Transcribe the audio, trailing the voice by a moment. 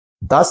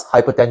Does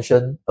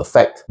hypertension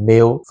affect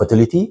male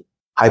fertility?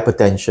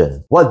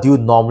 Hypertension. What do you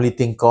normally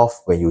think of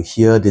when you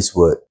hear this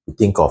word? You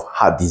think of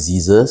heart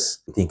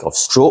diseases, you think of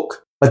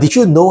stroke. But did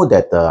you know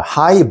that the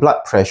high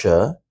blood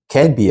pressure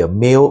can be a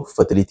male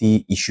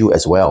fertility issue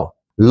as well?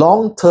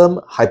 Long-term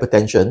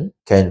hypertension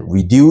can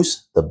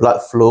reduce the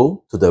blood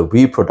flow to the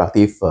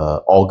reproductive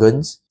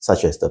organs,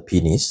 such as the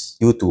penis,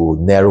 due to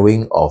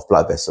narrowing of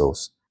blood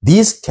vessels.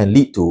 These can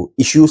lead to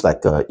issues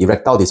like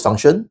erectile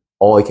dysfunction,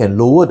 or it can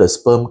lower the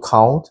sperm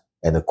count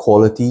and the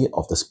quality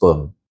of the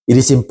sperm. It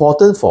is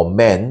important for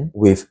men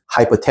with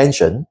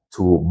hypertension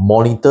to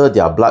monitor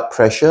their blood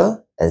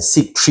pressure and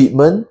seek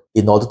treatment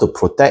in order to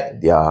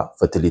protect their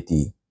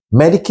fertility.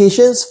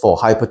 Medications for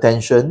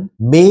hypertension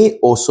may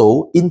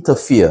also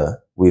interfere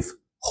with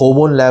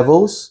hormone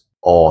levels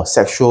or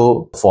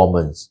sexual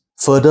performance,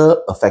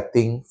 further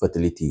affecting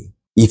fertility.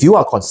 If you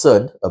are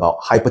concerned about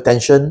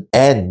hypertension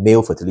and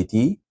male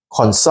fertility,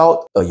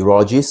 consult a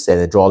urologist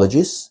and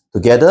andrologist.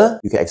 Together,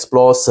 you can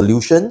explore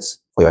solutions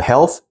for your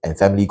health and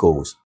family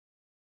goals.